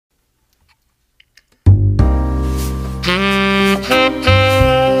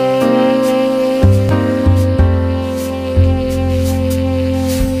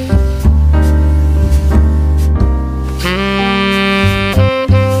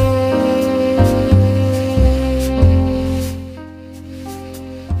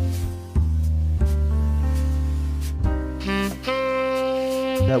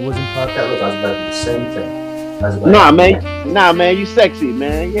That's about Nah, it. man. Nah, man. You sexy,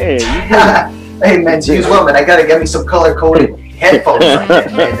 man. Yeah, you good. Hey man, to use well, man. I gotta get me some color coded headphones like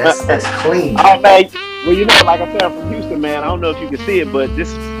that, man. That's clean, Oh, man. man. Well, you know, like I said, I'm from Houston, man. I don't know if you can see it, but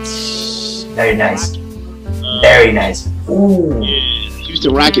this Very nice, very nice. Ooh,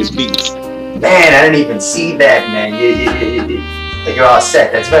 Houston Rockets beats. man, I didn't even see that, man. You're all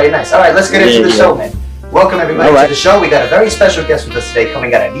set. That's very nice. All right, let's get into the show, man. Welcome everybody to the show. We got a very special guest with us today,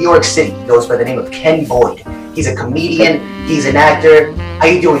 coming out of New York City. He goes by the name of Ken Boyd. He's a comedian. He's an actor. How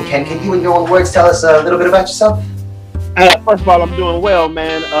you doing, Ken? Can you, in your own words, tell us a little bit about yourself? First of all, I'm doing well,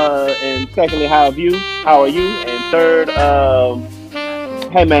 man. And secondly, how are you? How are you? And third,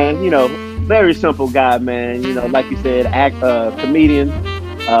 hey, man, you know, very simple guy, man. You know, like you said, comedian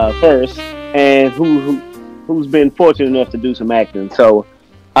first, and who's been fortunate enough to do some acting. So,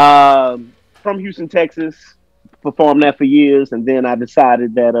 from Houston, Texas, performed that for years, and then I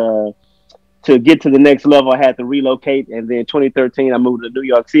decided that to get to the next level, I had to relocate, and then 2013, I moved to New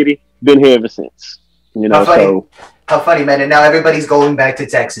York City. Been here ever since. You know, how funny, man! And now everybody's going back to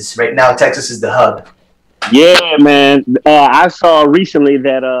Texas. Right now, Texas is the hub. Yeah, man. I saw recently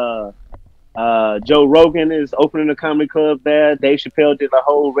that Joe Rogan is opening a comedy club there. Dave Chappelle did a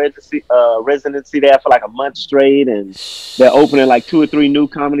whole residency there for like a month straight, and they're opening like 2 or 3 new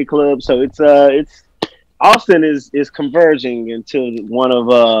comedy clubs. So it's Austin is converging into one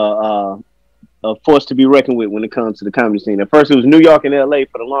of a force to be reckoned with when it comes to the comedy scene. At first, it was New York and LA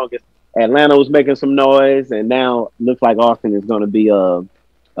for the longest. Atlanta was making some noise, and now looks like Austin is going to be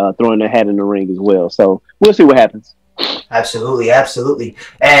throwing their hat in the ring as well. So we'll see what happens. Absolutely, absolutely.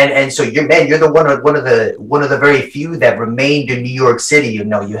 And so you're the one of the very few that remained in New York City. You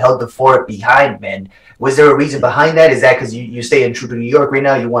know, you held the fort behind, man. Was there a reason behind that? Is that because you stay true to New York right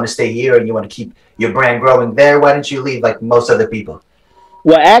now? You want to stay here and you want to keep your brand growing there? Why didn't you leave like most other people?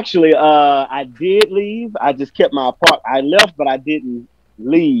 Well, actually, I did leave. I just kept my apartment. I left, but I didn't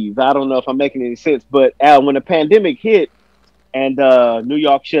leave. I don't know if I'm making any sense, but when the pandemic hit and New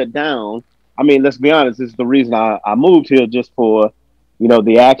York shut down, I mean, let's be honest, this is the reason I moved here, just for, you know,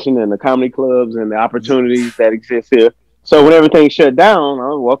 the action and the comedy clubs and the opportunities that exist here. So when everything shut down,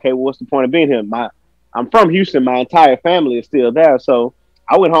 okay, well, what's the point of being here? I'm from Houston. My entire family is still there. So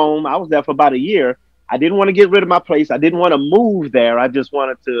I went home. I was there for about a year. I didn't want to get rid of my place. I didn't want to move there. I just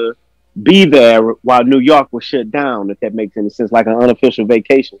wanted to be there while New York was shut down, if that makes any sense, like an unofficial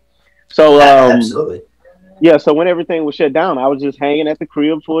vacation. So, absolutely. Yeah, so when everything was shut down, I was just hanging at the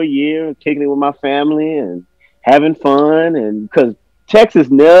crib for a year, kicking it with my family and having fun. And because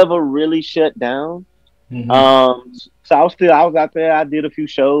Texas never really shut down. Mm-hmm. So I was out there. I did a few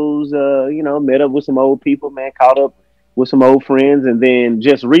shows, you know, met up with some old people, man, caught up with some old friends. And then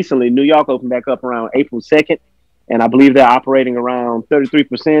just recently, New York opened back up around April 2nd. And I believe they're operating around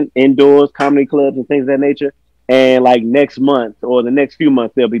 33% indoors, comedy clubs and things of that nature. And like next month or the next few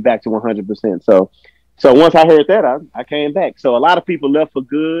months, they'll be back to 100%. So once I heard that, I came back. So a lot of people left for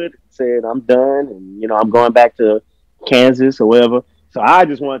good, said I'm done, and you know I'm going back to Kansas or wherever. So I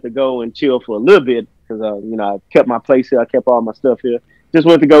just wanted to go and chill for a little bit because you know I kept my place here, I kept all my stuff here. Just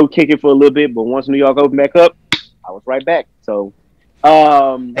wanted to go kick it for a little bit, but once New York opened back up, I was right back. So.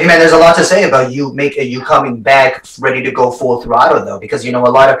 Hey man, there's a lot to say about you coming back ready to go full throttle though, because you know a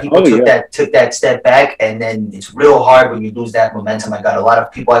lot of people took that step back, and then it's real hard when you lose that momentum. I got a lot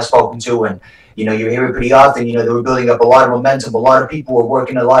of people I've spoken to, and you know you hear it pretty often. You know, they were building up a lot of momentum. A lot of people were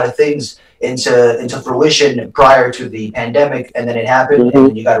working a lot of things into fruition prior to the pandemic, and then it happened, and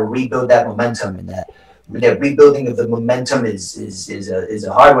then you got to rebuild that momentum, and that rebuilding of the momentum is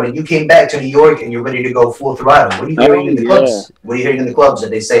a hard one. And you came back to New York and you're ready to go full throttle. What are you hearing in the clubs? What are you hearing in the clubs? Are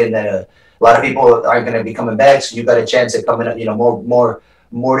they saying that a lot of people aren't going to be coming back, so you got a chance at coming up? You know,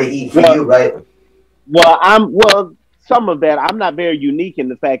 more to eat for you, right? Well, some of that. I'm not very unique in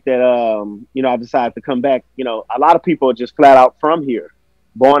the fact that you know I decided to come back. You know, a lot of people are just flat out from here,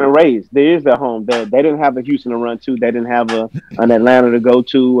 born and raised. There is their home. They didn't have a Houston to run to. They didn't have an Atlanta to go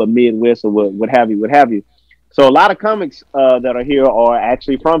to, a Midwest, or what have you. So a lot of comics that are here are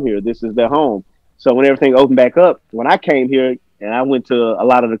actually from here. This is their home. So when everything opened back up, when I came here and I went to a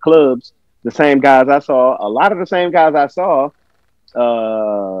lot of the clubs, the same guys I saw,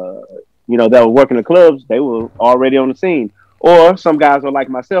 you know, that were working the clubs, they were already on the scene. Or some guys are like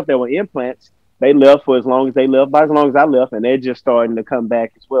myself that were implants. They left for as long as they left, about as long as I left, and they're just starting to come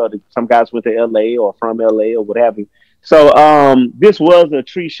back as well. Some guys went to LA or from LA or what have you. So this was a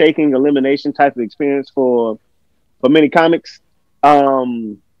tree shaking elimination type of experience for many comics.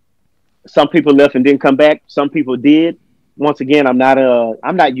 Some people left and didn't come back. Some people did. Once again, I'm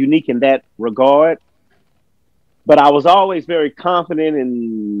not unique in that regard. But I was always very confident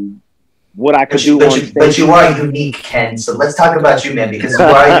in what I could do on stage. But you are unique, Ken. So let's talk about you, man, because you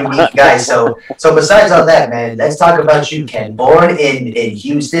are a unique guy. So besides all that, man, let's talk about you, Ken. Born in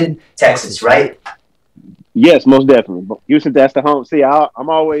Houston, Texas, right? Yes, most definitely. Houston, that's the home. See, I'm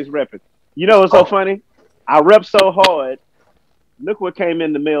always repping. You know what's so funny? I rep so hard. Look what came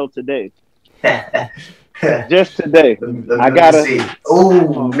in the mail today. Just today. I gotta see.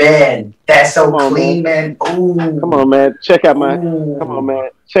 Oh man, that's so clean, man. Oh, come on, man. Check out my. Come on, man.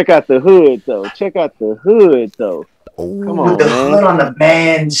 Check out the hood, though. Check out the hood, though. Come on, the man. hood on the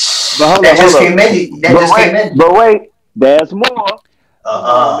man. That just came in. That just came in. But wait, there's more.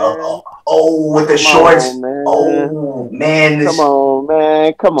 With the shorts. Oh man. Come on,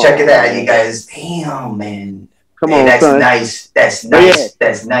 man. Come on. Check it out, you guys. Damn, man. Come on, that's son. Nice. That's nice. Yeah.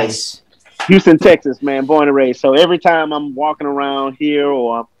 That's nice. Houston, Texas, man, born and raised. So every time I'm walking around here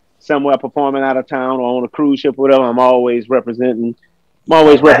or I'm somewhere performing out of town or on a cruise ship or whatever, I'm always representing. I'm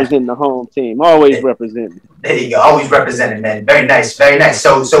always representing the home team. Always representing. There you go. Always representing, man. Very nice. Very nice.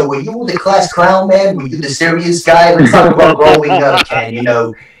 So were you the class clown, man? Were you the serious guy? Let's talk about growing up, Ken. You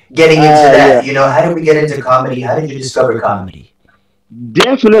know, getting into that. Yeah. You know, how did we get into comedy? How did you discover comedy?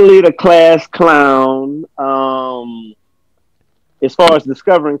 Definitely the class clown. As far as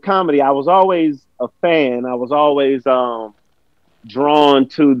discovering comedy, I was always a fan. I was always drawn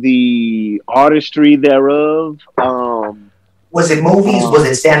to the artistry thereof. Was it movies? Was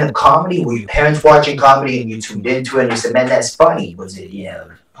it stand-up comedy? Were your parents watching comedy and you tuned into it and you said, man, that's funny? Was it,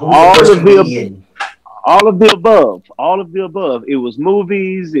 all of the above. All of the above. It was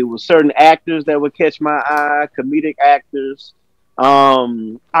movies. It was certain actors that would catch my eye, comedic actors.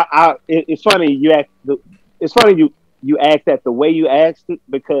 It's funny you asked that the way you asked it,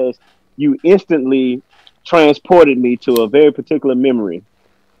 because you instantly transported me to a very particular memory.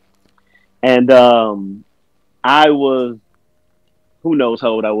 And I was, who knows how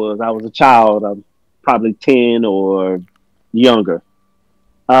old I was? I was a child. I'm probably 10 or younger.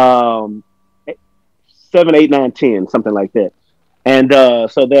 7, 8, 9, 10, something like that. And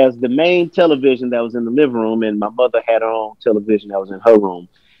so there's the main television that was in the living room, and my mother had her own television that was in her room.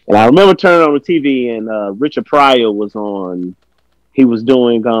 And I remember turning on the TV, and Richard Pryor was on. He was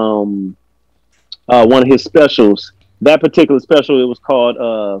doing one of his specials. That particular special, it was called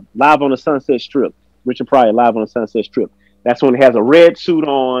Live on the Sunset Strip. Richard Pryor, Live on the Sunset Strip. That's when he has a red suit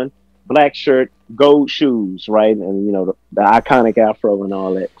on, black shirt, gold shoes, right? And, you know, the iconic afro and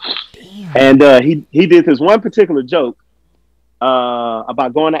all that. Damn. And he did this one particular joke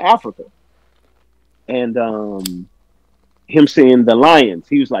about going to Africa. And him seeing the lions.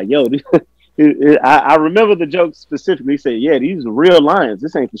 He was like, yo, I remember the joke specifically. He said, yeah, these are real lions.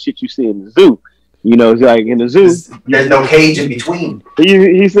 This ain't the shit you see in the zoo. You know, it's like in the zoo. There's no cage in between.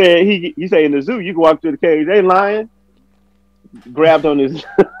 He said in the zoo, you can walk through the cage. They lion. Grabbed on his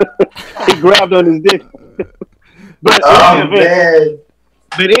he grabbed on his dick. But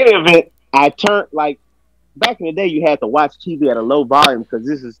in any event, I turned, like, back in the day you had to watch TV at a low volume because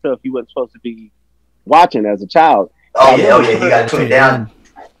this is stuff you wasn't supposed to be watching as a child. Oh yeah, you gotta tune it down.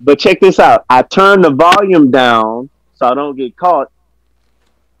 But check this out. I turned the volume down so I don't get caught.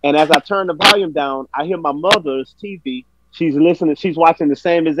 And as I turn the volume down, I hear my mother's TV. She's listening. She's watching the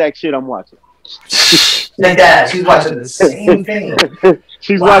same exact shit I'm watching. Like that. She's watching the same thing.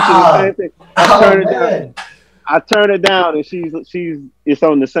 She's watching the same thing. I turn it down, and it's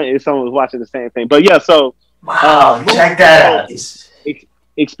on the same. It's on watching the same thing. But yeah, so check that out.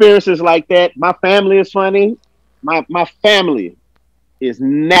 Experiences like that. My family is funny. My family is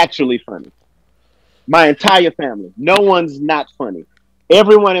naturally funny. My entire family. No one's not funny.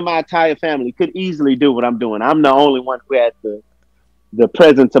 Everyone in my entire family could easily do what I'm doing. I'm the only one who had the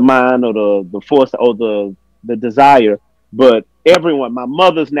presence of mind or the force or the desire. But everyone, my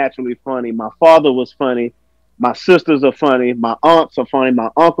mother's naturally funny. My father was funny. My sisters are funny. My aunts are funny. My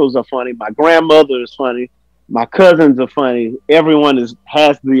uncles are funny. My grandmother is funny. My cousins are funny. Everyone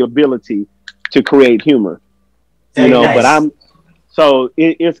has the ability to create humor. Very nice. But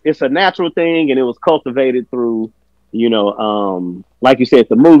it's a natural thing, and it was cultivated through, like you said,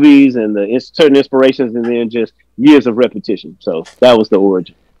 the movies and the certain inspirations, and then just years of repetition. So that was the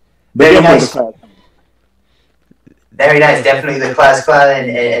origin. Very nice. Very nice. Definitely the class clown,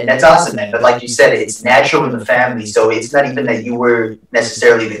 and that's awesome, man. But like you said, it's natural in the family, so it's not even that you were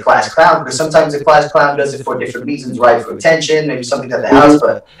necessarily the class clown, because sometimes the class clown does it for different reasons, right? For attention, maybe something at the house.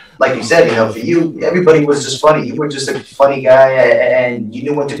 But like you said, for you, everybody was just funny. You were just a funny guy, and you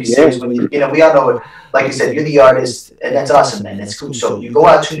knew when to be serious. When we all know it. Like you said, you're the artist, and that's awesome, man. That's cool. So you go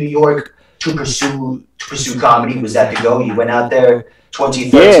out to New York to pursue comedy. Was that the goal? You went out there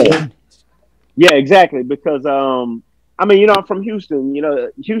 2013. Yeah, exactly. Because I mean, I'm from Houston.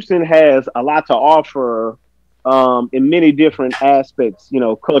 Houston has a lot to offer in many different aspects,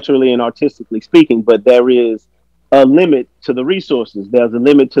 culturally and artistically speaking, but there is a limit to the resources. There's a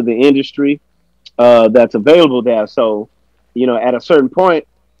limit to the industry that's available there. So, at a certain point,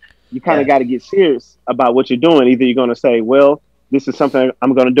 you kind of got to get serious about what you're doing. Either you're going to say, well, this is something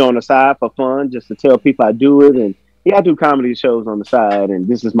I'm going to do on the side for fun, just to tell people I do it. And yeah, I do comedy shows on the side, and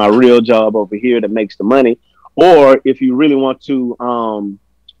this is my real job over here that makes the money. Or if you really want to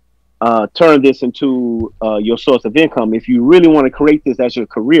turn this into your source of income, if you really want to create this as your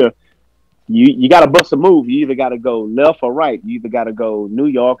career, you got to bust a move. You either got to go left or right. You either got to go New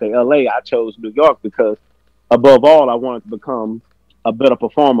York or LA. I chose New York because above all, I wanted to become a better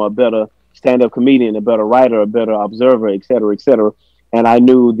performer, a better stand-up comedian, a better writer, a better observer, et cetera, et cetera. And I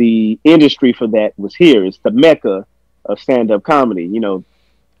knew the industry for that was here. It's the mecca of stand-up comedy.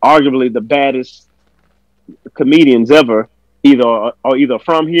 Arguably the baddest comedians ever are either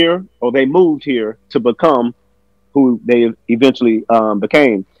from here or they moved here to become who they eventually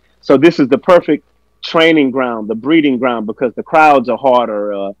became. So this is the perfect training ground, the breeding ground, because the crowds are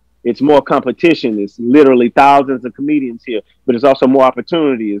harder. It's more competition. It's literally thousands of comedians here, but it's also more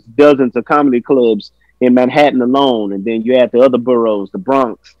opportunity. It's dozens of comedy clubs in Manhattan alone. And then you add the other boroughs, the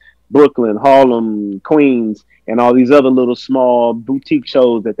Bronx, Brooklyn, Harlem, Queens, and all these other little small boutique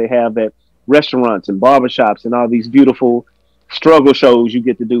shows that they have at restaurants and barbershops and all these beautiful struggle shows you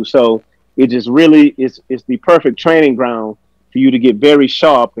get to do. So it just really is the perfect training ground for you to get very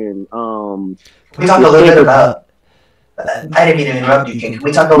sharp. And we talked a little bit about I didn't mean to interrupt you, King. Can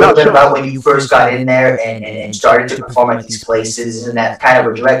we talk a little bit about when you first got in there and started to perform at these places and that kind of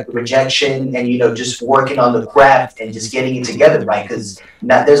rejection and, just working on the craft and just getting it together, right? Because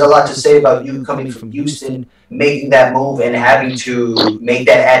there's a lot to say about you coming from Houston, making that move and having to make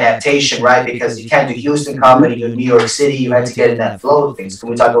that adaptation, right? Because you can't do Houston comedy in New York City. You had to get in that flow of things. Can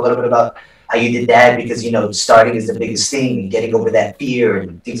we talk a little bit about how you did that? Because, starting is the biggest thing and getting over that fear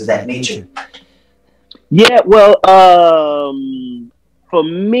and things of that nature. Yeah, well, for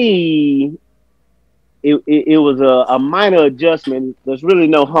me, it was a minor adjustment. There's really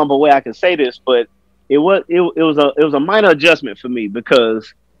no humble way I can say this, but it was a minor adjustment for me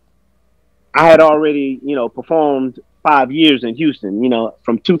because I had already performed 5 years in Houston.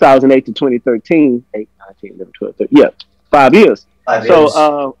 From 2008 to 2013, 8, 19, 11, 12, 13, yeah, 5 years. 5 years.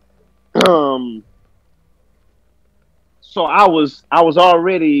 So I was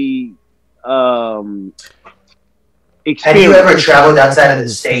already. Have you ever traveled outside of the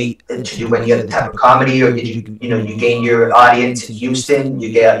state to do any other type of comedy, or did you gain your audience in Houston?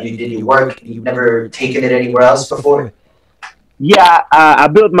 You did your work. You've never taken it anywhere else before? Yeah, I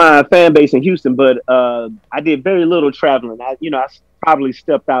built my fan base in Houston, but I did very little traveling. I probably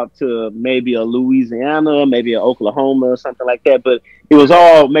stepped out to maybe a Louisiana, maybe a Oklahoma, or something like that. But it was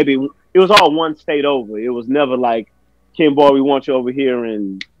all one state over. It was never like, Ken Boy, we want you over here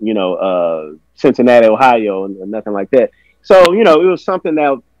in, Cincinnati, Ohio, and nothing like that. So, it was something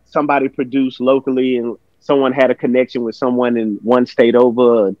that somebody produced locally and someone had a connection with someone in one state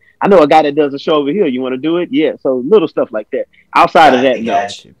over. And I know a guy that does a show over here. You want to do it? Yeah. So little stuff like that. Outside of that,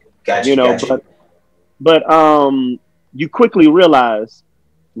 Gotcha. But you quickly realize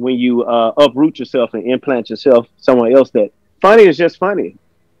when you uproot yourself and implant yourself somewhere else that funny is just funny.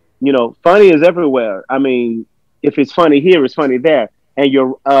 Funny is everywhere. I mean, if it's funny here, it's funny there, and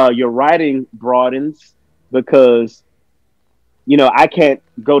your writing broadens because I can't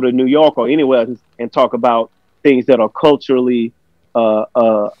go to New York or anywhere and talk about things that are culturally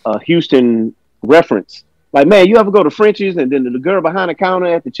Houston reference. Like, man, you ever go to French's and then the girl behind the counter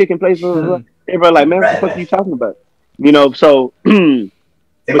at the chicken place, everybody like, man, what the fuck are you talking about? So they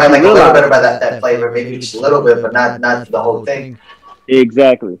might like a little bit about that flavor, maybe just a little bit, but not the whole thing.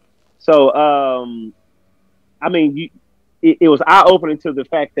 Exactly. So I mean, it was eye-opening to the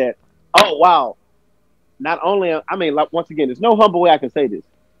fact that, oh, wow, not only, like, once again, there's no humble way I can say this.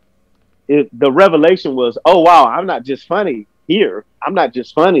 The revelation was, oh, wow, I'm not just funny here. I'm not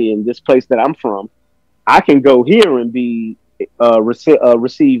just funny in this place that I'm from. I can go here and be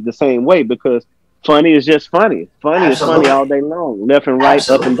received the same way because funny is just funny. Funny Absolutely. Is funny all day long, left and right,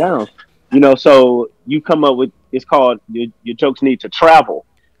 Absolutely. Up and down. So you come up with, it's called, your jokes need to travel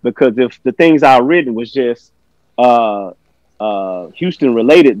because if the things I've written was just, Houston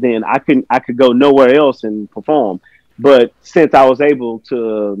related, then I could go nowhere else and perform. But since I was able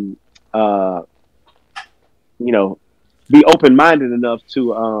to, be open-minded enough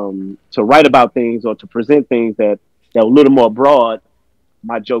to write about things or to present things that were a little more broad,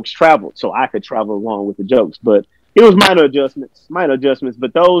 my jokes traveled, so I could travel along with the jokes. But it was minor adjustments.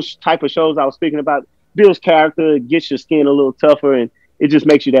 But those type of shows I was speaking about, builds character, it gets your skin a little tougher, and it just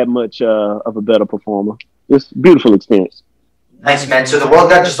makes you that much of a better performer. It's a beautiful experience. Nice, man. So the world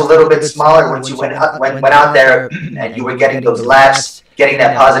got just a little bit smaller once you went out there and you were getting those laughs, getting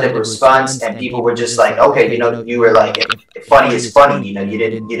that positive response, and people were just like, okay, you know, you were like, funny is funny. You know, you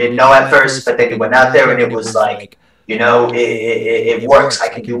didn't know at first, but then you went out there and it was like, you know, it works. I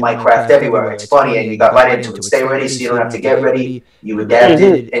can do my craft everywhere. It's funny, and you got right into it. Stay ready, so you don't have to get ready. You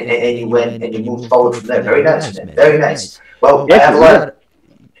adapted, and you went and you moved forward from there. Very nice, man. Very nice. Well, I have a lot of...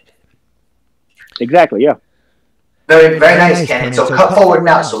 Exactly, yeah. Very, very nice, Ken. So cut forward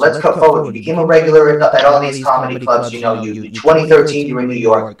now. So let's cut forward. You became a regular at all these comedy clubs. You know, you 2013, you're in New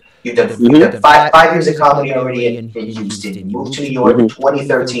York. You've done five years of comedy already in Houston. You moved to New York in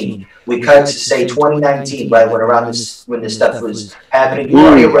 2013. We cut to say 2019, right when this stuff was happening. You were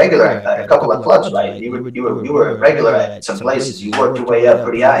already a regular at a couple of clubs, right? You were a regular at some places. You worked your way up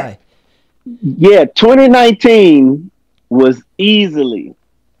pretty high. Yeah, 2019 was easily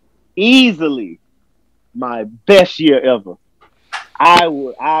my best year ever. I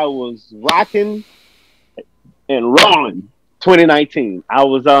was rocking and rolling 2019. I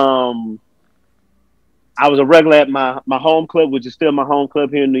was a regular at my home club, which is still my home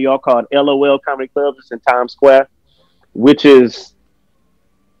club here in New York, called LOL Comedy Club. It's in Times Square, which is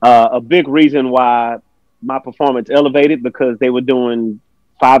a big reason why my performance elevated, because they were doing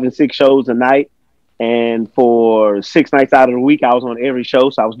 5 and 6 shows a night. And for 6 nights out of the week, I was on every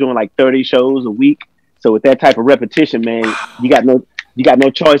show. So I was doing like 30 shows a week. So with that type of repetition, man, you got no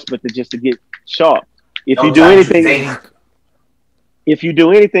choice but to get sharp. If you do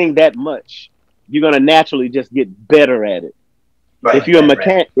anything that much, you're gonna naturally just get better at it. Right, if you're a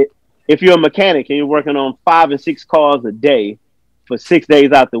mechanic and you're working on 5 and 6 cars a day for 6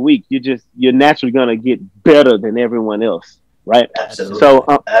 days out the week, you're naturally gonna get better than everyone else, right?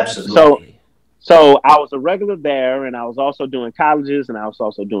 Absolutely. So I was a regular there, and I was also doing colleges, and I was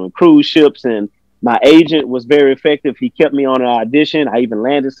also doing cruise ships, and my agent was very effective. He kept me on an audition. I even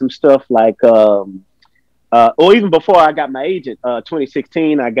landed some stuff like, or even before I got my agent,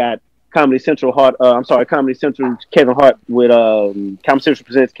 2016, I got Comedy Central Kevin Hart with Comedy Central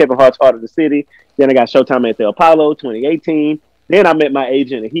presents Kevin Hart's Heart of the City. Then I got Showtime at the Apollo 2018. Then I met my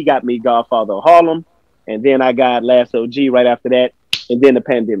agent, and he got me Godfather of Harlem. And then I got Last OG right after that. And then the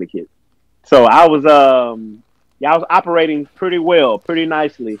pandemic hit. So I was operating pretty well, pretty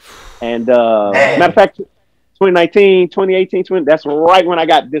nicely. And matter of fact, 2019, 2018, that's right when I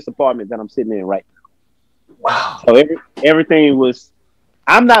got this apartment that I'm sitting in right now. Wow. So everything was,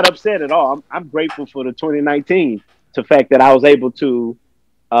 I'm not upset at all. I'm grateful for the 2019, the fact that I was able to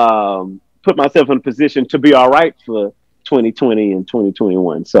put myself in a position to be all right for 2020 and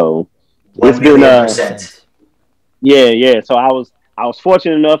 2021. So it's been, yeah. So I was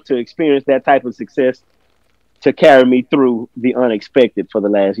fortunate enough to experience that type of success to carry me through the unexpected for the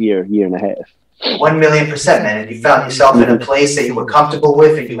last year and a half. 1,000,000%, man. And you found yourself in a place that you were comfortable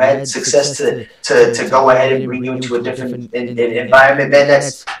with, and you had success to go ahead and bring you into a different environment, man.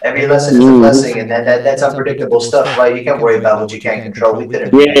 That's every lesson is a blessing, and that's unpredictable stuff, right? You can't worry about what you can't control. We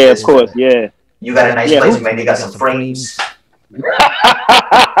did it. Yeah, of course, yeah. You got a nice place, man. You got some frames.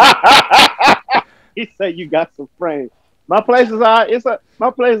 He said you got some frames. My place is all right.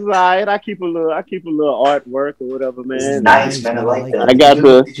 My place is all right. I keep a little artwork or whatever, man. It's nice, man. I like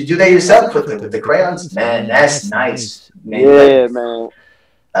that. Did you do that yourself with the crayons? Man, that's nice. Man, yeah, man.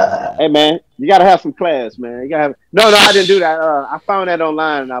 Hey, man, you gotta have some class, man. You gotta have. No, I didn't do that. I found that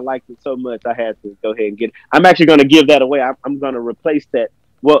online and I liked it so much I had to go ahead and get it. I'm actually gonna give that away. I'm gonna replace that.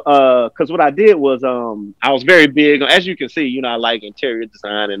 Well, because what I did was I was very big, as you can see, you know, I like interior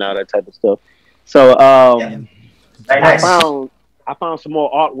design and all that type of stuff. So nice. I found some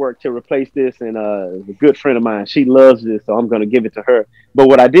more artwork to replace this, and a good friend of mine, she loves this, so I'm going to give it to her. But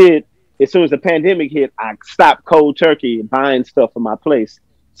what I did, as soon as the pandemic hit, I stopped cold turkey buying stuff for my place.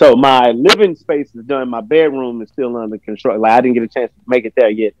 So my living space is done. My bedroom is still under construction. Like, I didn't get a chance to make it there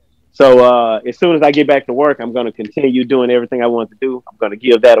yet. So as soon as I get back to work, I'm going to continue doing everything I want to do. I'm going to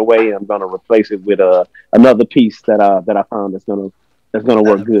give that away, and I'm going to replace it with another piece that I found that's going to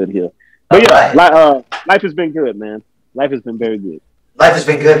work good here. But yeah, life has been good, man. Life has been very good. Life has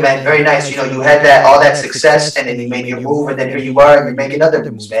been good, man. Very nice. You know, you had all that success, and then you made your move, and then here you are, and you're making other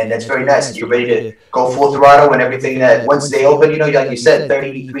moves, man. That's very nice. And you're ready to go full throttle and everything. That once they open, you know, like you said,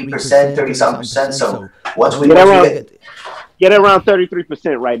 33%, 30-something%. So once we get around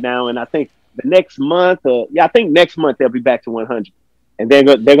 33% right now, and I think the next month, next month they'll be back to 100, and they're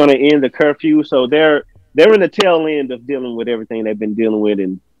going to end the curfew. So they're in the tail end of dealing with everything they've been dealing with,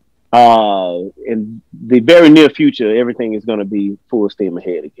 and in the very near future, everything is going to be full steam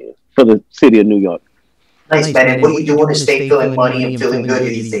ahead again for the city of New York. Nice, man. And what are you doing to stay feeling money and feeling good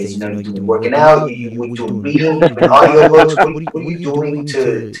these days? You know, you doing working out, you doing reading, you doing audiobooks. What are you doing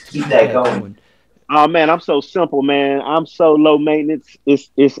to keep that going? Oh man, I'm so simple, man. I'm so low maintenance.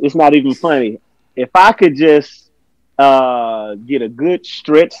 It's not even funny. If I could just get a good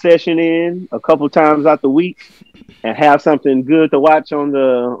stretch session in a couple times out the week and have something good to watch on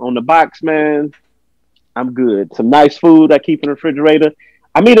the box, man, I'm good. Some nice food I keep in the refrigerator.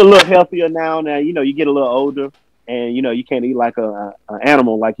 I'm eating a little healthier now. Now, you know, you get a little older and, you know, you can't eat like a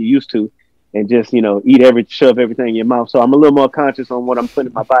animal like you used to and just, you know, shove everything in your mouth. So I'm a little more conscious on what I'm putting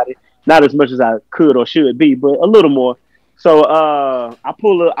in my body. Not as much as I could or should be, but a little more. So I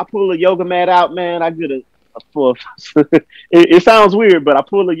pull a yoga mat out, man. I get for it sounds weird, but I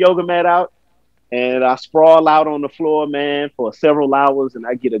pull a yoga mat out and I sprawl out on the floor, man, for several hours, and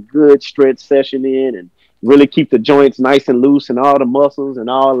I get a good stretch session in and really keep the joints nice and loose and all the muscles and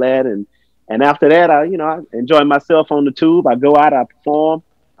all that. And after that, I enjoy myself on the tube. I go out, I perform.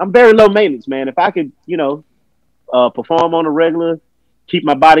 I'm very low maintenance, man. If I could, perform on a regular, keep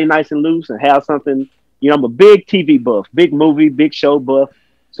my body nice and loose and have something, I'm a big TV buff, big movie, big show buff.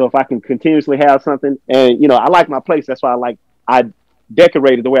 So if I can continuously have something and, I like my place. That's why I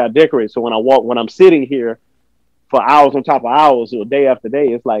decorated the way I decorate. So when I'm sitting here for hours on top of hours or day after day,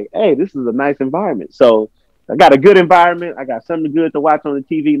 it's like, hey, this is a nice environment. So I got a good environment. I got something good to watch on the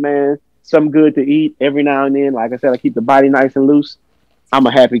TV, man. Something good to eat every now and then. Like I said, I keep the body nice and loose. I'm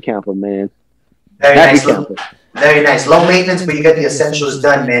a happy camper, man. Very nice. Very nice. Low maintenance, but you get the essentials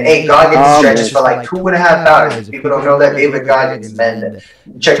done, man. Hey, Goggins stretches for like 2.5 hours. People don't know that. David Goggins, man.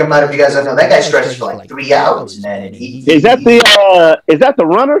 Check him out if you guys don't know. That guy stretches for like 3 hours, man. And is that the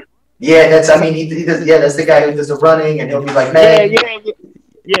runner? Yeah, he does. Yeah, that's the guy who does the running, and he'll be like, man.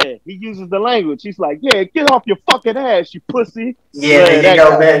 Yeah. He uses the language. He's like, yeah, get off your fucking ass, you pussy. Yeah, there you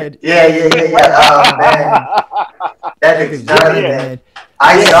go, man. Yeah. Oh man, that is man.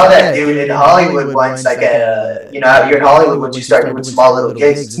 I saw that dude in Hollywood once. Like, you're in Hollywood once you start doing small little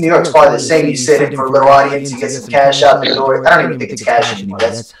gigs. New York's probably the same. You sit in for a little audience, you get some cash out the door. I don't even think it's cash anymore.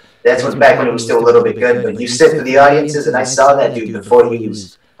 That's what's back when it was still a little bit good. But you sit for the audiences, and I saw that dude before he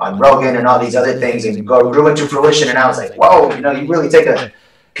was on Rogan and all these other things, and grew into fruition. And I was like, whoa, you really take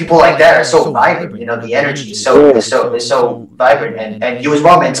people like that are so vibrant. The energy is so vibrant. And you as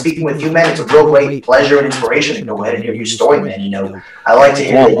well, man. Speaking with you, man, it's a real great pleasure and inspiration to go ahead and hear your story, man. I like to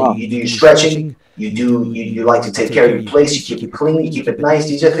hear that you do your stretching, you like to take care of your place, you keep it clean, you keep it nice.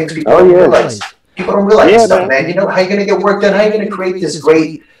 These are things people don't realize. People don't realize this stuff, man. How are you gonna get work done? How are you gonna create this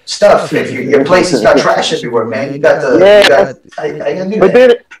great stuff if your place has got trash everywhere, man? You got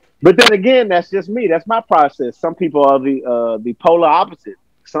But then again, that's just me. That's my process. Some people are the polar opposite.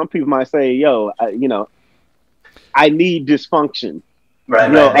 Some people might say, "Yo, I need dysfunction."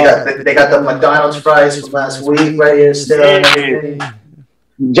 Right. They got the McDonald's fries from last week right here still.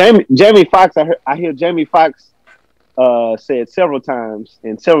 Jamie Foxx. I hear Jamie Foxx said several times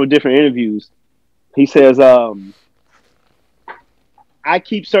in several different interviews. He says, "I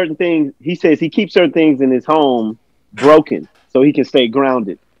keep certain things." He says he keeps certain things in his home broken so he can stay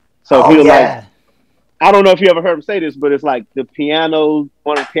grounded. So like. I don't know if you ever heard him say this, but it's like one of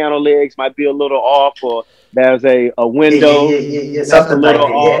the piano legs might be a little off, or there's a window that's a little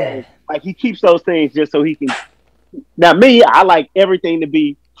off. Yeah. Like he keeps those things just so he can. Now me, I like everything to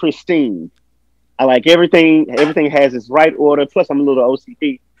be pristine. I like everything has its right order. Plus, I'm a little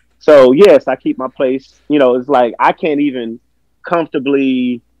OCD, so yes, I keep my place. It's like I can't even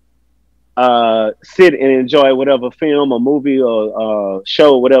comfortably sit and enjoy whatever film or movie or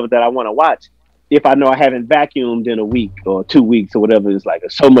show or whatever that I want to watch if I know I haven't vacuumed in a week or 2 weeks or whatever. It's like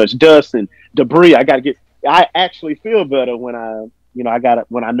so much dust and debris. I actually feel better when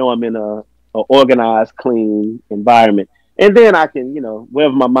when I know I'm in a organized, clean environment. And then I can,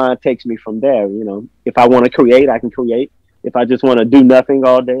 wherever my mind takes me from there, if I want to create, I can create. If I just want to do nothing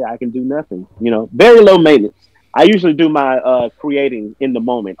all day, I can do nothing, very low maintenance. I usually do my creating in the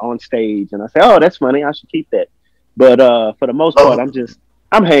moment on stage, and I say, oh, that's funny, I should keep that. But for the most part,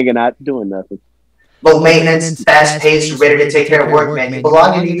 I'm hanging out doing nothing. Low maintenance, fast paced, ready to take care of work, man. You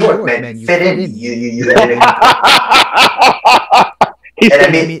belong in New York, man. You fit in.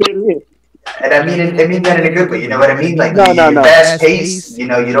 And I mean that in a good way. You know what I mean? Like you're fast paced. You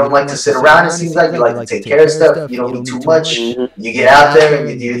don't like to sit around. It seems like you like to take care of stuff. You don't do too much. You get out there and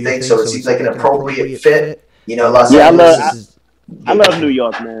you do your thing. So it seems like an appropriate fit. Los Angeles. I love New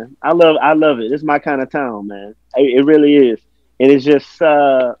York, man. I love it. It's my kind of town, man. It really is. And it's just.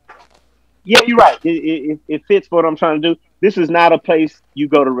 Yeah, you're right. It fits for what I'm trying to do. This is not a place you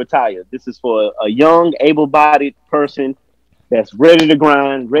go to retire. This is for a young, able-bodied person that's ready to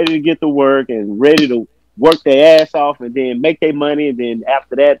grind, ready to get to work, and ready to work their ass off, and then make their money, and then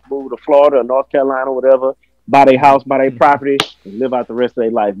after that, move to Florida or North Carolina or whatever, buy their house, buy their property, and live out the rest of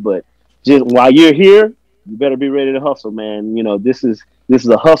their life. But just while you're here, you better be ready to hustle, man. You know, this is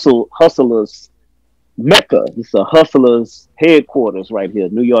a hustlers mecca. This is a hustlers headquarters right here,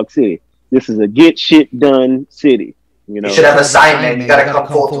 New York City. This is a get shit done city. You should have a sign, man. You gotta come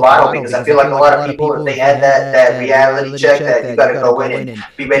full throttle, because I feel like a lot of people, if they had that reality check, that you gotta go in and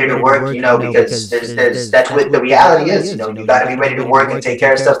be ready to work, you know, because that's what the reality is. You know, you gotta be ready to work and take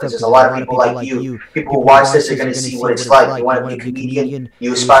care of stuff, because there's a lot of people like you. People who watch this are gonna see what it's like. You want to be a comedian,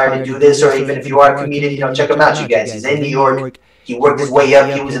 you aspire to do this, or even if you are a comedian, you know, check him out, you guys. He's in New York. He worked his way up.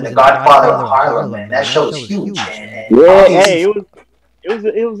 He was in The Godfather of Harlem, man. That show is huge, man. Yeah, hey, it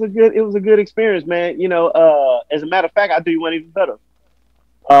was a good experience, man. You know, as a matter of fact, I'll do you one even better.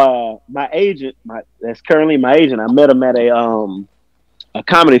 My agent, that's currently my agent, I met him at a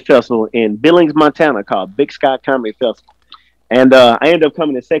comedy festival in Billings, Montana, called Big Sky Comedy Festival, and I ended up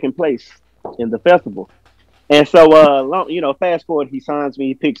coming in second place in the festival. And so, you know, fast forward, he signs me,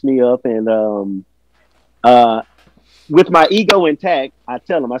 he picks me up, and with my ego intact, I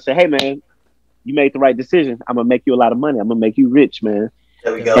tell him, I say, hey, man, you made the right decision. I'm gonna make you a lot of money. I'm gonna make you rich, man.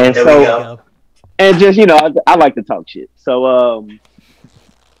 There we go. And there we go. And just, you know, I like to talk shit. So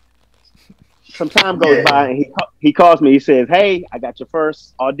some time goes by, and he calls me. He says, "Hey, I got your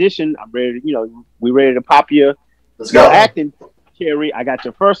first audition. I'm ready. You know, we ready to pop you. Let's go. Acting, Kerry. I got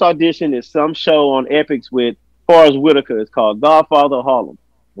your first audition. It's some show on Epix with Forrest Whitaker. It's called Godfather of Harlem,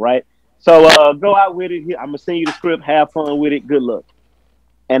 right? So go out with it. I'm gonna send you the script. Have fun with it. Good luck."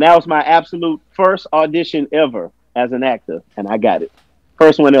 And that was my absolute first audition ever as an actor, and I got it.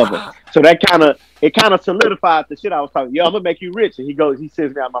 First one ever. So that kind of solidified the shit I was talking. Yo, I'm gonna make you rich. And he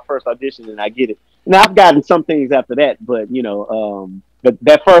sends me out my first audition, and I get it. Now I've gotten some things after that, but you know, but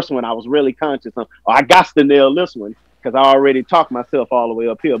that first one I was really conscious of. Oh, I got to nail this one because I already talked myself all the way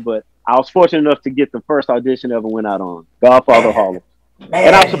up here. But I was fortunate enough to get the first audition I ever went out on, Godfather Harlem.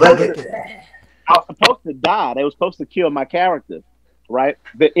 And I was supposed to die. They were supposed to kill my character, right?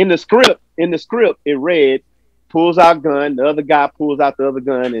 In the script, it read, pulls out gun, the other guy pulls out the other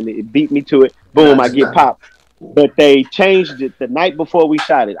gun, and it beat me to it. Boom, I get popped. But they changed it the night before we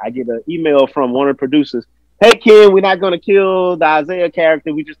shot it. I get an email from one of the producers. Hey, Ken, we're not going to kill the Isaiah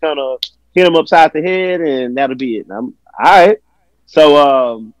character. We're just going to hit him upside the head, and that'll be it. And I'm all right.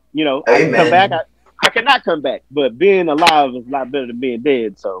 So, you know, I can come back. I cannot come back, but being alive is a lot better than being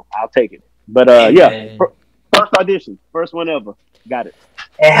dead, so I'll take it. But yeah, first audition, first one ever. Got it.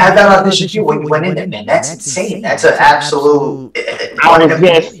 And how that audition you when you went in there, man? That's insane. That's an absolute.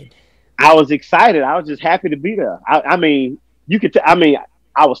 I was excited. I was just happy to be there. I mean, you could. I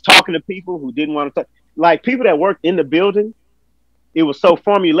was talking to people who didn't want to talk. Like people that worked in the building, it was so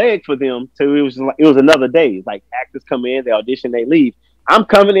formulaic for them. So it was another day. Like actors come in, they audition, they leave. I'm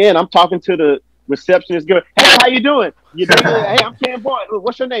coming in. I'm talking to the receptionist girl. Hey, how you doing? Hey, I'm Ken Boyd.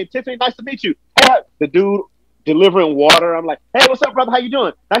 What's your name? Tiffany. Nice to meet you. Hey, the dude delivering water. I'm like, hey, what's up, brother? How you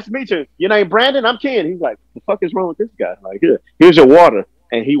doing? Nice to meet you. Your name Brandon? I'm Ken. He's like, the fuck is wrong with this guy? Like, here's your water.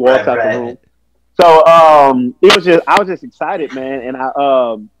 And he walks out the room. So I was just excited, man. And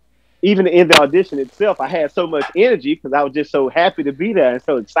I even in the audition itself, I had so much energy because I was just so happy to be there and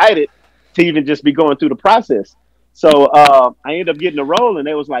so excited to even just be going through the process. So I ended up getting a role, and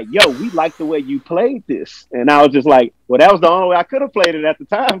they was like, yo, we like the way you played this. And I was just like, well, that was the only way I could have played it at the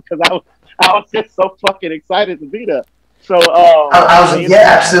time because I was just so fucking excited to be there. So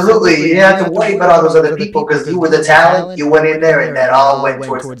absolutely. You didn't have to worry about all those other people because you were the talent. You went in there, and that all went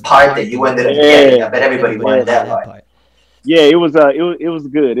towards the part that you ended up getting. I bet everybody wanted that part. Yeah, it was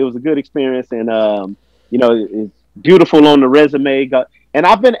good. It was a good experience, and you know, it's beautiful on the resume. And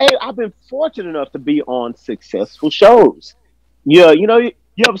I've been fortunate enough to be on successful shows. Yeah, you know, you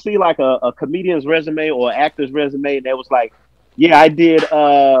ever see like a comedian's resume or actor's resume that was like, yeah, I did.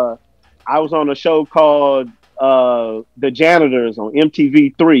 I was on a show called The Janitors on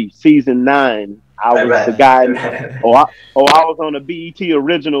MTV3 season 9. I was the guy, or I was on a BET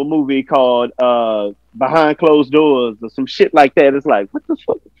original movie called Behind Closed Doors or some shit like that. It's like, what the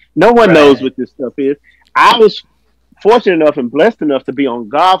fuck? No one knows what this stuff is. I was fortunate enough and blessed enough to be on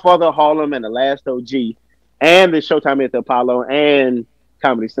Godfather of Harlem and The Last OG and the Showtime at the Apollo and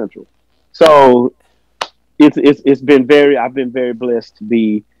Comedy Central. So I've been very blessed to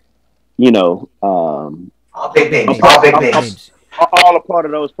be, you know, all big names, all a part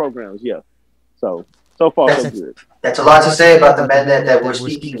of those programs. Yeah. So far so good. That's a lot to say about the men that we're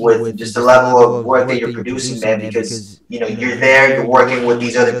speaking with, just the level of work that you're producing, man, because, you know, you're there, you're working with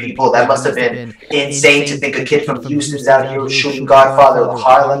these other people. That must have been insane to think a kid from Houston's out here shooting Godfather of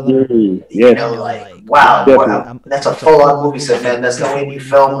Harlem. You know, like, wow, that's a full-on movie set, man. That's no indie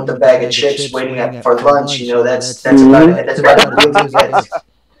film with a bag of chips waiting for lunch. You know, that's about as real as it gets.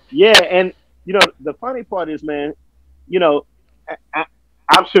 Yeah, and, you know, the funny part is, man, you know,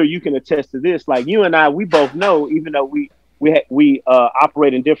 I'm sure you can attest to this. Like, you and I, we both know, even though we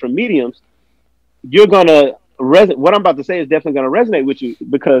operate in different mediums, you're gonna what I'm about to say is definitely gonna resonate with you,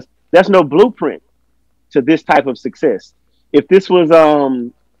 because there's no blueprint to this type of success. If this was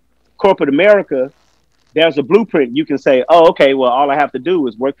corporate America, there's a blueprint. You can say, oh, okay, well, all I have to do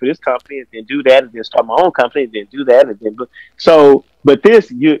is work for this company and then do that, and then start my own company and then do that, and then but this,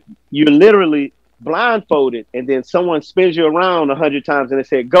 you're literally blindfolded, and then someone spins you around 100 times and they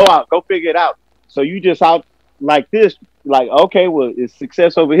say, go out, go figure it out. So you just out like this, like, okay, well, it's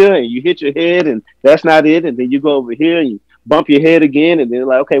success over here, and you hit your head and that's not it, and then you go over here and you bump your head again, and then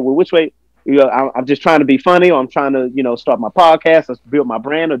like, okay, well, which way? You know, I'm just trying to be funny, or I'm trying to, you know, start my podcast or build my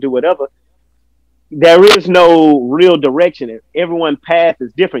brand or do whatever. There is no real direction. Everyone's path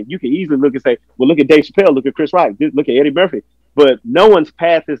is different. You can easily look and say, well, look at Dave Chappelle, look at Chris Rock, look at Eddie Murphy. But no one's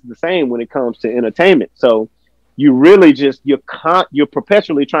path is the same when it comes to entertainment. So you really just, you're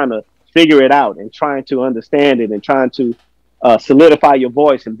perpetually trying to figure it out and trying to understand it and trying to solidify your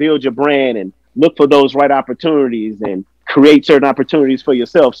voice and build your brand and look for those right opportunities and create certain opportunities for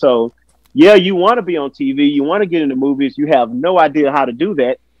yourself. So yeah, you want to be on TV, you want to get into movies, you have no idea how to do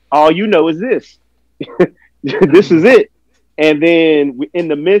that. All you know is this. This is it. And then in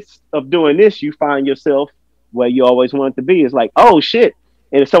the midst of doing this, you find yourself where you always wanted to be. It's like, oh shit.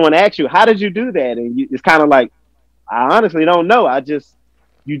 And if someone asks you, how did you do that? And it's kind of like, I honestly don't know.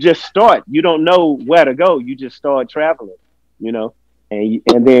 You just start. You don't know where to go. You just start traveling, you know? And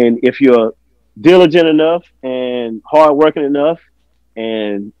then if you're diligent enough and hardworking enough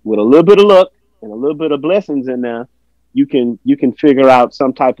and with a little bit of luck and a little bit of blessings in there, you can figure out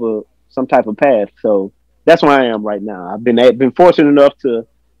some type of path. So that's where I am right now. I've been fortunate enough to,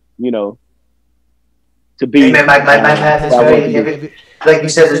 you know, to be. Hey man, my path is very, like you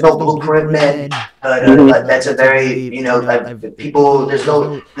said, there's no blueprint, man. That's a very, you know, people.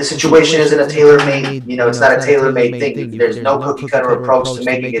 The situation isn't a tailor-made. You know, it's not a tailor-made thing. There's no cookie-cutter approach to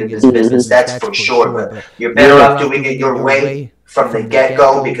making it in this business. That's for sure. But you're better off doing it your way from the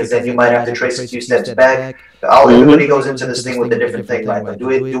get-go, because then you might have to trace a few steps back. Everybody goes into this thing with a different thing, right? But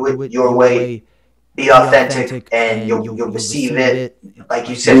do it your way. Be authentic, and you'll receive it. Like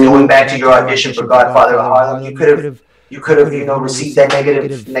you said, going back to your audition for Godfather of Harlem, you could have you know, received that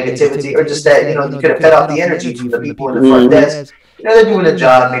negativity, or just that, you know, you could have fed off the energy to the people in the front desk. You know, they're doing a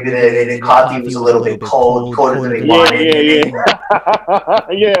job. Maybe the coffee was a little bit colder than they wanted.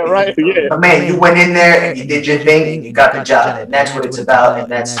 Yeah, right. Yeah. But man, you went in there and you did your thing and you got the job, and that's what it's about.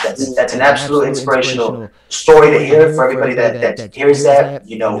 And that's an absolute inspirational story to hear for everybody that hears that.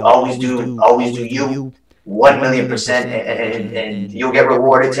 You know, always do you 1,000,000%, and you'll get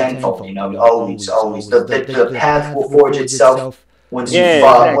rewarded tenfold. You know, always the path will forge itself once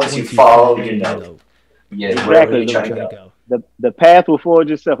you follow. You know, wherever you're trying to go. The path will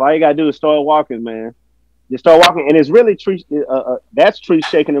forge itself. All you gotta do is start walking, man. Just start walking, and it's really that's tree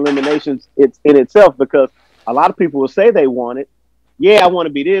shaking eliminations. It's in itself, because a lot of people will say they want it. Yeah, I want to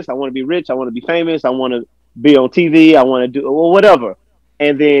be this. I want to be rich. I want to be famous. I want to be on TV. I want to do whatever.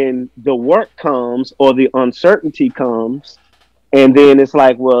 And then the work comes, or the uncertainty comes, and then it's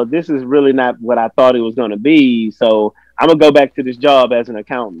like, well, this is really not what I thought it was going to be. So I'm gonna go back to this job as an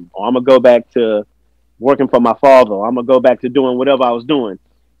accountant, or I'm gonna go back to working for my father. I'm gonna go back to doing whatever I was doing.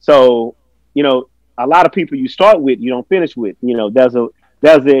 So, you know, a lot of people you start with, you don't finish with. You know, there's a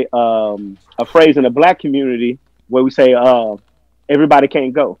phrase in the Black community where we say, everybody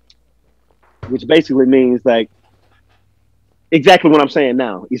can't go, which basically means like exactly what I'm saying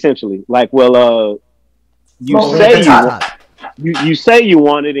now. Essentially, like, well, you say you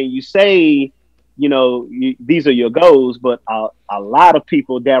want it, and you say, you know, these are your goals, but a lot of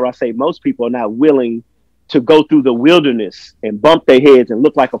people, dare I say, most people are not willing to go through the wilderness and bump their heads and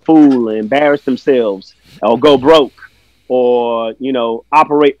look like a fool and embarrass themselves, or go broke, or, you know,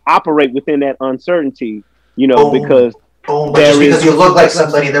 operate within that uncertainty, you know, because because you look like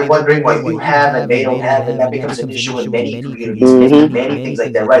somebody, they're wondering what you have and they don't have, and that becomes an issue in many communities, many things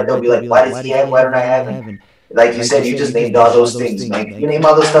like that, right? They'll be like, why does he have, why don't I have? And like you said, you just named all those things, man. You name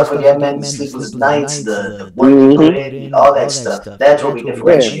all those stuff again, man. Sleepless nights, the work you put in, all that stuff. That's what we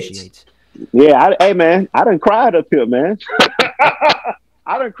differentiate. Yeah, hey man, I done cried up here, man.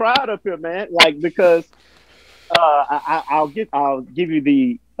 I done cried up here, man. Like, because I'll give you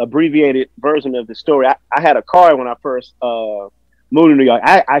the abbreviated version of the story. I had a car when I first moved to New York.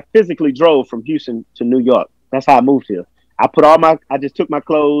 I physically drove from Houston to New York. That's how I moved here. I just took my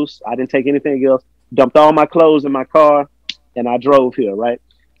clothes. I didn't take anything else. Dumped all my clothes in my car, and I drove here. Right.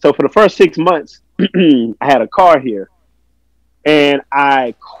 So for the first 6 months, I had a car here, and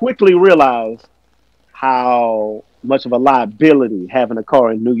I quickly realized how much of a liability having a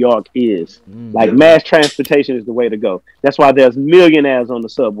car in New York is. Like, mass transportation is the way to go. That's why there's millionaires on the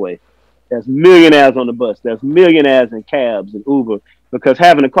subway. There's millionaires on the bus. There's millionaires in cabs and Uber, because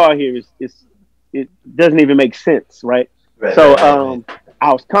having a car here it doesn't even make sense, right? So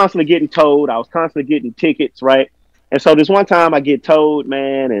I was constantly getting towed. I was constantly getting tickets, right? And so this one time I get towed,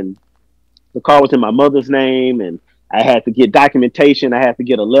 man, and the car was in my mother's name, and I had to get documentation. I had to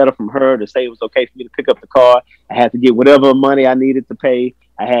get a letter from her to say it was okay for me to pick up the car. I had to get whatever money I needed to pay.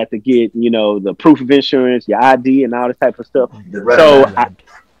 I had to get, the proof of insurance, your ID, and all this type of stuff. So,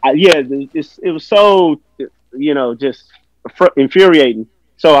 it was so, just infuriating.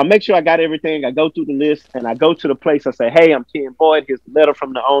 So I make sure I got everything. I go through the list, and I go to the place. I say, hey, I'm Ken Boyd. Here's the letter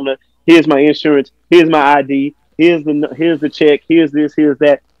from the owner. Here's my insurance. Here's my ID. Here's the check. Here's this. Here's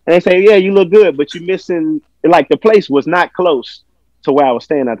that. And they say, yeah, you look good, but you're missing. Like, the place was not close to where I was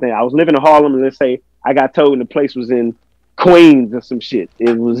staying. I think I was living in Harlem, and let's say I got told and the place was in Queens or some shit.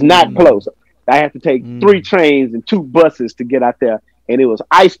 It was not close. I had to take 3 trains and 2 buses to get out there, and it was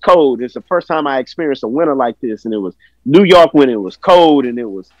ice cold. It's the first time I experienced a winter like this, and it was New York when it was cold and it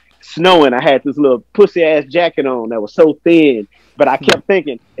was snowing. I had this little pussy ass jacket on that was so thin, but I kept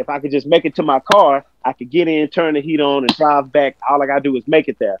thinking, if I could just make it to my car, I could get in, turn the heat on, and drive back. All I gotta do is make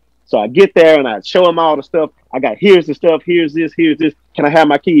it there. So I get there and I show them all the stuff. I got, here's the stuff, here's this. Can I have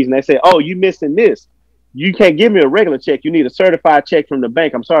my keys? And they say, oh, you missing this. You can't give me a regular check. You need a certified check from the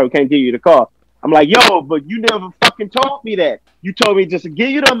bank. I'm sorry, we can't give you the car. I'm like, yo, but you never fucking told me that. You told me just to give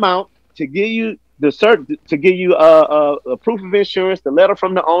you the amount, to give you to give you a proof of insurance, the letter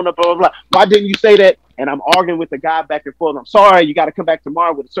from the owner, blah, blah, blah. Why didn't you say that? And I'm arguing with the guy back and forth. I'm sorry, you got to come back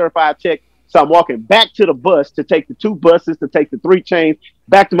tomorrow with a certified check. So I'm walking back to the bus to take the 2 buses, to take the 3 trains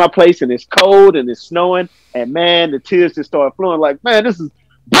back to my place, and it's cold and it's snowing. And man, the tears just started flowing. Like, man, this is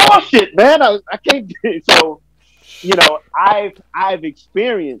bullshit, man. I can't do it. So, I've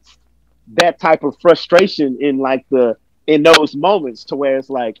experienced that type of frustration in those moments, to where it's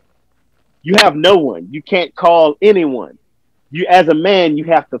like, you have no one. You can't call anyone. You, as a man, you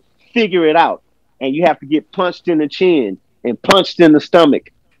have to figure it out, and you have to get punched in the chin and punched in the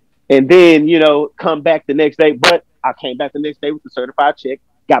stomach. And then, come back the next day. But I came back the next day with the certified check,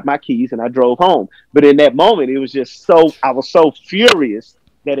 got my keys, and I drove home. But in that moment, it was just I was so furious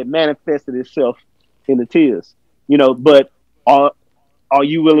that it manifested itself in the tears. But are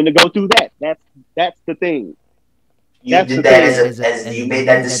you willing to go through that? That's the thing. You did that as you made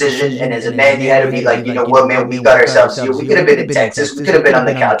that decision, and as a man, you had to be like, what, man, we got ourselves here. We could have been in Texas, we could have been on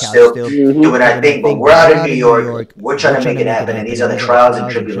the couch still doing our thing, but we're out in New York, we're trying to make it happen, and these are the trials and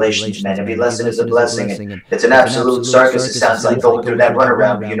tribulations, man. Every lesson is a blessing, and it's an absolute circus. It sounds like going through that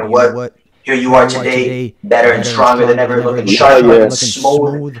runaround, but you know what? Here you are today, better and stronger than ever, looking sharp, looking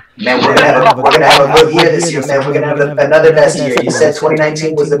smooth. Man, we're gonna have a good year this year, man. We're gonna have another best year. You said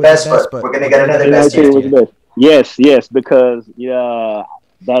 2019 was the best, but we're gonna get another best year. Yes, because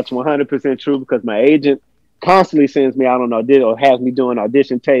that's 100% true. Because my agent constantly sends me out on audition, or has me doing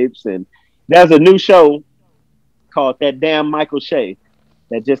audition tapes, and there's a new show called That Damn Michael Shea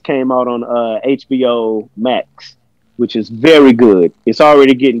that just came out on HBO Max, which is very good. It's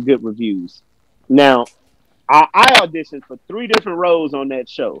already getting good reviews. Now, I auditioned for 3 different roles on that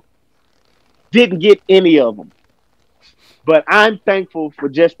show. Didn't get any of them, but I'm thankful for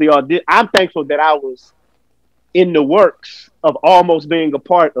just the audition. I'm thankful that I was in the works of almost being a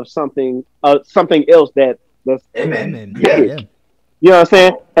part of something else that's Amen. Yeah. You know what I'm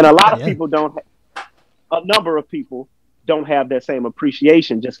saying? And a lot of people don't. A number of people don't have that same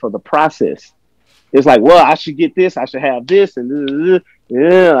appreciation just for the process. It's like, well, I should get this, I should have this, and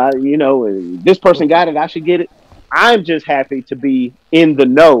this person got it, I should get it. I'm just happy to be in the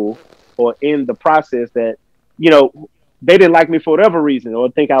know, or in the process that, they didn't like me for whatever reason,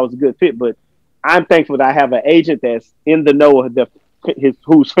 or think I was a good fit, but I'm thankful that I have an agent that's in the know,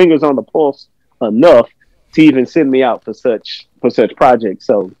 whose fingers on the pulse enough to even send me out for such projects.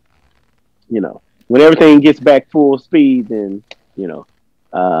 So, when everything gets back full speed, then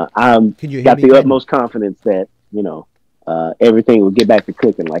I'm got the utmost confidence that everything will get back to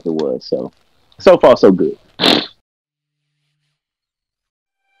clicking like it was. So far so good.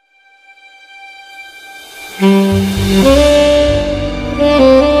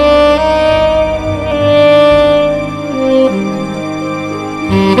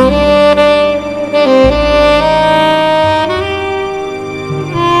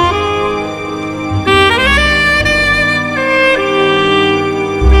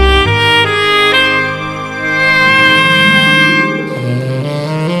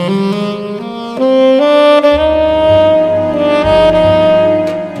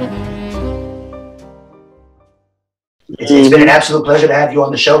 it's been an absolute pleasure to have you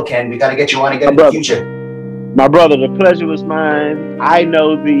on the show, Ken. We got to get you on again in the future. My brother, the pleasure was mine. I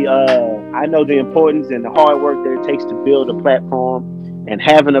know the importance and the hard work that it takes to build a platform and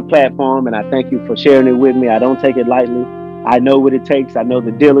having a platform, and I thank you for sharing it with me. I don't take it lightly. I know what it takes. I know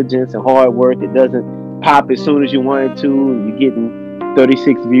the diligence and hard work. It doesn't pop as soon as you want it to. You're getting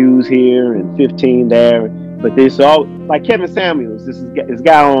 36 views here and 15 there. But this all like Kevin Samuels. This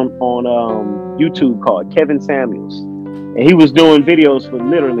guy on YouTube called Kevin Samuels, and he was doing videos for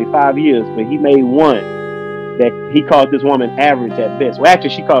literally 5 years. But he made one that he called this woman average at best. Well, actually,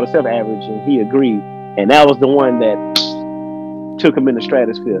 she called herself average, and he agreed. And that was the one that took him in the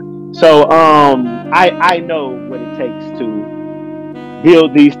stratosphere. So I know what it takes to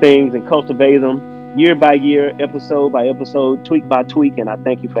build these things and cultivate them year by year, episode by episode, tweak by tweak. And I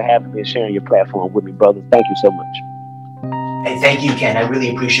thank you for having me and sharing your platform with me, brother. Thank you so much. Hey, thank you, Ken. I really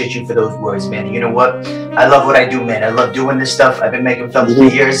appreciate you for those words, man. You know what? I love what I do, man. I love doing this stuff. I've been making films for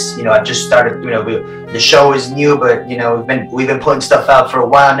years. You know, I've just started. You know, the show is new, but you know, we've been putting stuff out for a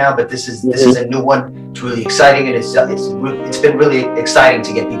while now. But this is a new one. It's really exciting, and it's been really exciting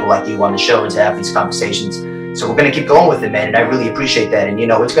to get people like you on the show and to have these conversations. So we're gonna keep going with it, man, and I really appreciate that. And you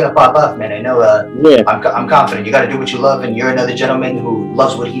know, it's gonna pop off, man. I know. I'm confident. You got to do what you love, and you're another gentleman who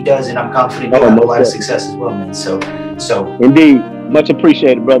loves what he does, and I'm confident you'll have a lot of success as well, man. So indeed, much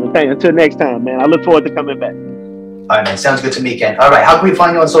appreciated, brother. Thank you. Until next time, man. I look forward to coming back. All right, man. Sounds good to me, Ken. All right, how can we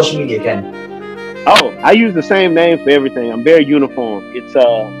find you on social media, Ken? Oh, I use the same name for everything. I'm very uniform. It's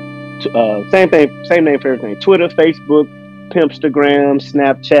same name for everything. Twitter, Facebook, Pimpstagram,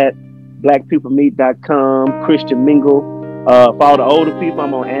 Snapchat, BlackPeopleMeet.com, Christian Mingle. For all the older people,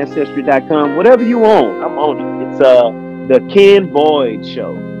 I'm on Ancestry.com. Whatever you own, I'm on it. It's the Ken Boyd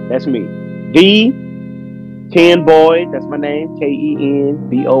Show. That's me. The Ken Boyd. That's my name.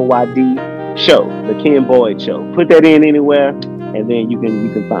 KenBoyd Show. The Ken Boyd Show. Put that in anywhere, and then you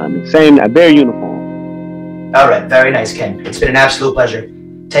can find me. Same. Very uniform. All right. Very nice, Ken. It's been an absolute pleasure.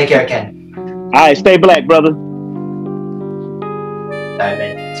 Take care, Ken. All right. Stay black, brother. All right,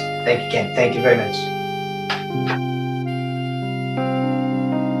 man. Thank you, Ken. Thank you very much.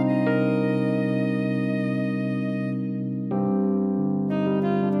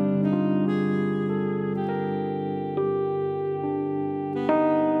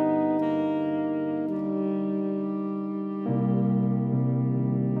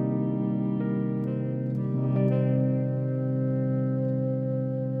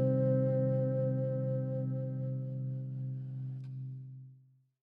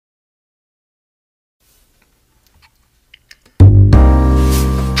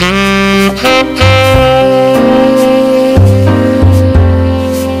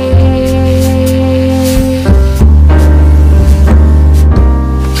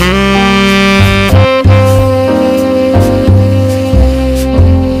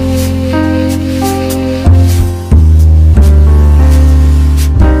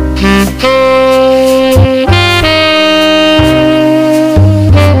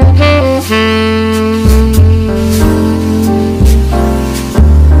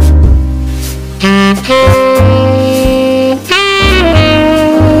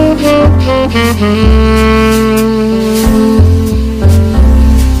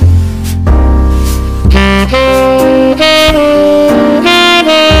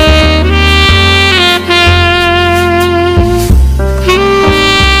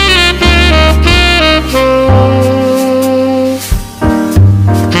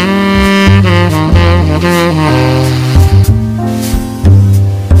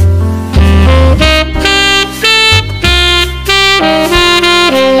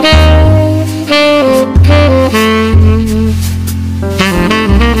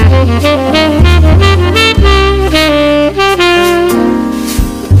 Mm-hmm.